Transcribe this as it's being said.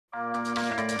Hi,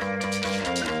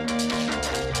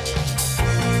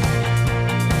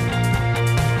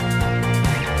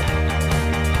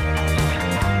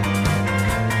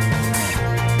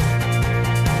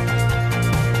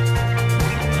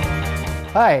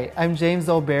 I'm James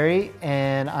L. Berry,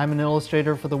 and I'm an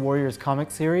illustrator for the Warriors comic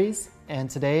series, and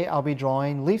today I'll be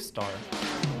drawing Leafstar.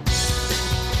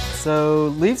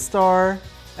 So Leafstar,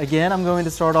 again, I'm going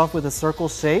to start off with a circle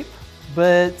shape,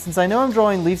 but since I know I'm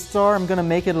drawing Leafstar, I'm going to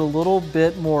make it a little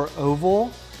bit more oval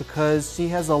because she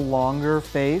has a longer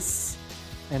face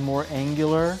and more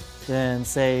angular than,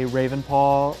 say,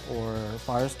 Ravenpaw or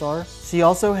Firestar. She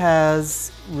also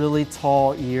has really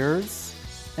tall ears.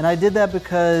 And I did that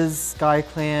because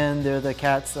SkyClan, they're the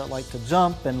cats that like to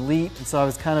jump and leap, and so I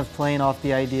was kind of playing off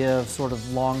the idea of sort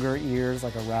of longer ears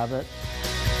like a rabbit.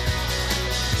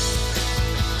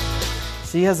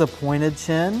 She has a pointed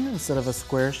chin instead of a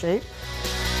square shape.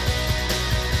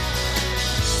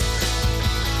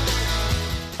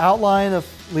 Outline of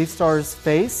Leafstar's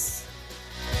face.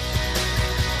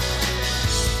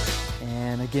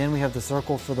 And again, we have the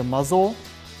circle for the muzzle.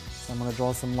 So I'm going to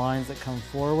draw some lines that come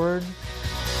forward.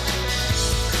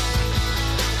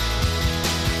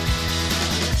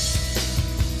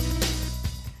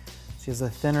 She has a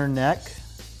thinner neck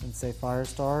than, say,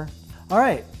 Firestar. All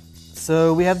right,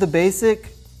 so we have the basic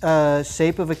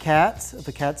shape of a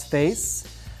cat's face.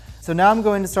 So now I'm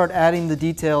going to start adding the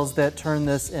details that turn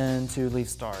this into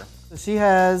Leafstar. So she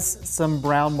has some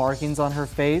brown markings on her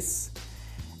face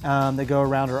that go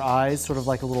around her eyes, sort of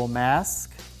like a little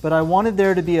mask. But I wanted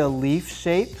there to be a leaf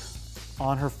shape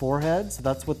on her forehead, so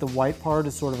that's what the white part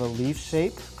is, sort of a leaf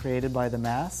shape created by the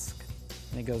mask.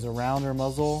 And it goes around her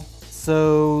muzzle.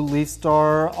 So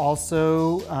Leafstar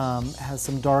also has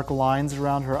some dark lines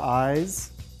around her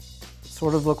eyes,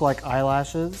 sort of look like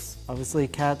eyelashes. Obviously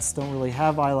cats don't really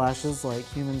have eyelashes like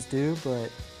humans do, but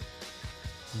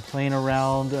I'm playing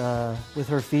around with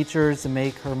her features to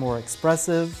make her more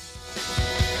expressive.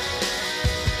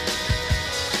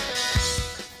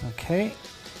 Okay,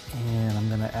 and I'm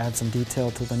going to add some detail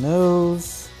to the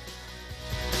nose.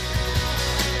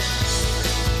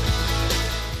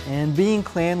 And being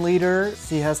clan leader,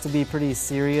 she has to be pretty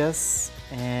serious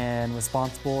and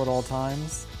responsible at all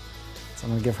times. So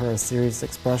I'm going to give her a serious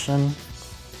expression.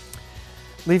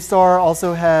 Leafstar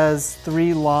also has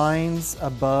 3 lines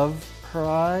above her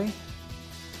eye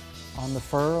on the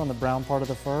fur, on the brown part of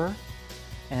the fur,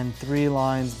 and 3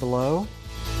 lines below.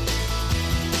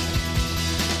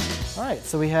 All right,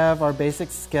 so we have our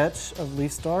basic sketch of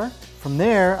Leafstar. From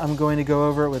there, I'm going to go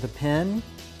over it with a pen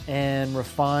and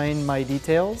refine my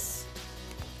details.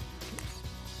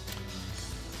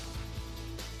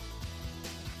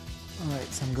 All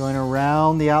right, so I'm going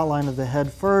around the outline of the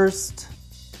head first.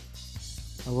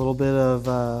 A little bit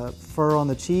of fur on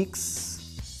the cheeks.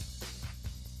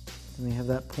 And we have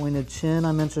that pointed chin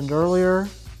I mentioned earlier.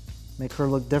 Make her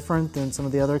look different than some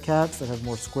of the other cats that have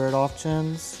more squared off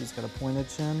chins. She's got a pointed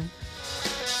chin.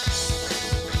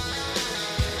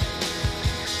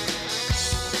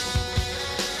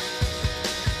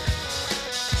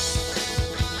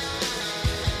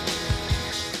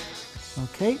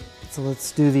 Okay, so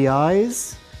let's do the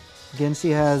eyes. Again, she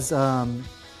has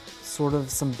sort of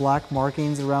some black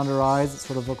markings around her eyes that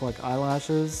sort of look like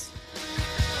eyelashes.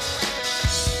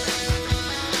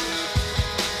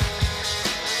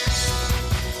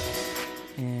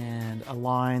 And a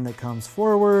line that comes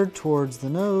forward towards the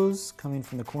nose, coming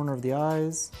from the corner of the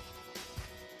eyes.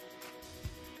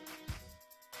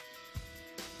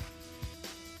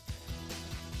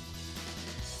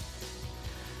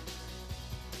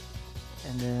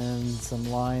 And then some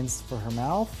lines for her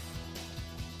mouth.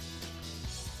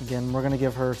 Again, we're going to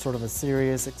give her sort of a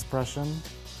serious expression.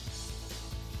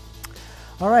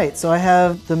 All right, so I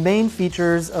have the main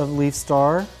features of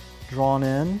Leafstar drawn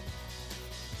in.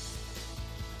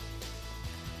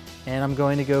 And I'm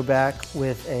going to go back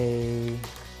with a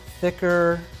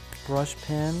thicker brush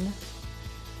pen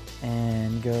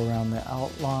and go around the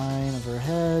outline of her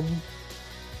head.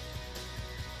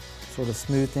 Sort of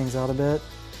smooth things out a bit.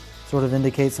 Sort of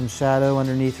indicate some shadow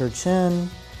underneath her chin.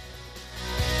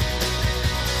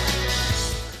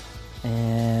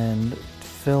 And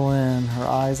fill in her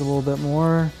eyes a little bit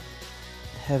more.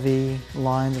 Heavy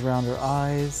lines around her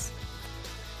eyes.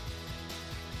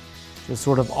 Just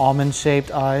sort of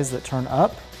almond-shaped eyes that turn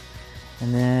up.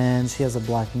 And then she has a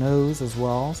black nose as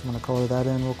well, so I'm going to color that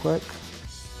in real quick.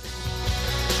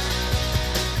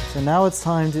 So now it's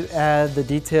time to add the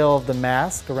detail of the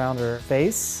mask around her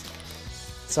face.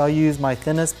 So I'll use my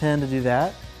thinnest pen to do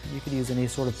that. You could use any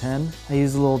sort of pen. I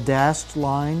use little dashed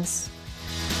lines.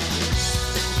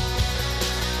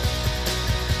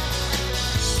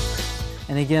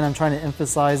 And again, I'm trying to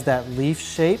emphasize that leaf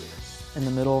shape in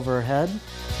the middle of her head.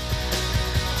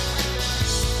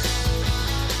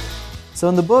 So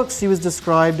in the book, she was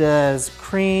described as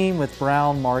cream with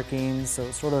brown markings, so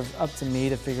it's sort of up to me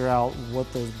to figure out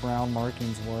what those brown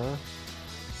markings were.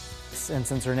 And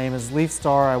since her name is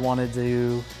Leafstar, I wanted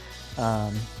to,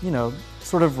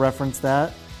 sort of reference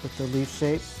that with the leaf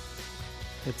shape.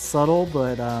 It's subtle,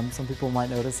 but some people might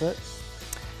notice it.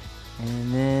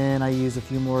 And then I use a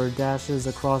few more dashes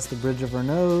across the bridge of her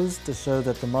nose to show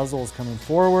that the muzzle is coming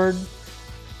forward.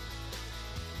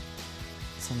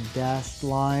 Some dashed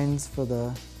lines for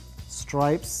the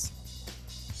stripes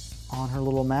on her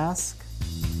little mask.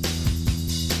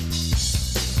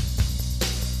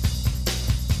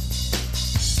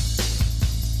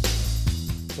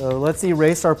 So let's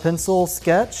erase our pencil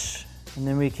sketch, and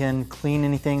then we can clean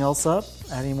anything else up,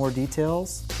 add any more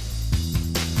details.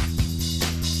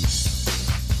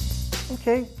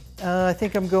 Okay, I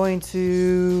think I'm going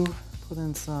to put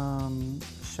in some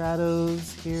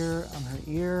shadows here on her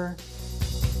ear.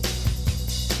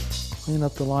 Clean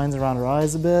up the lines around her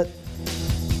eyes a bit.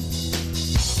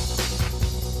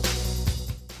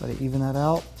 Try to even that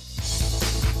out.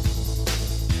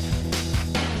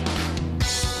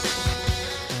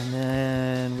 And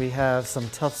then we have some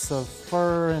tufts of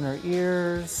fur in her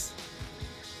ears.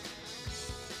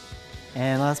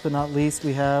 And last but not least,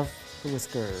 we have the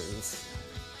whiskers.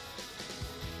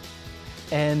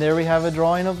 And there we have a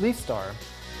drawing of Leafstar.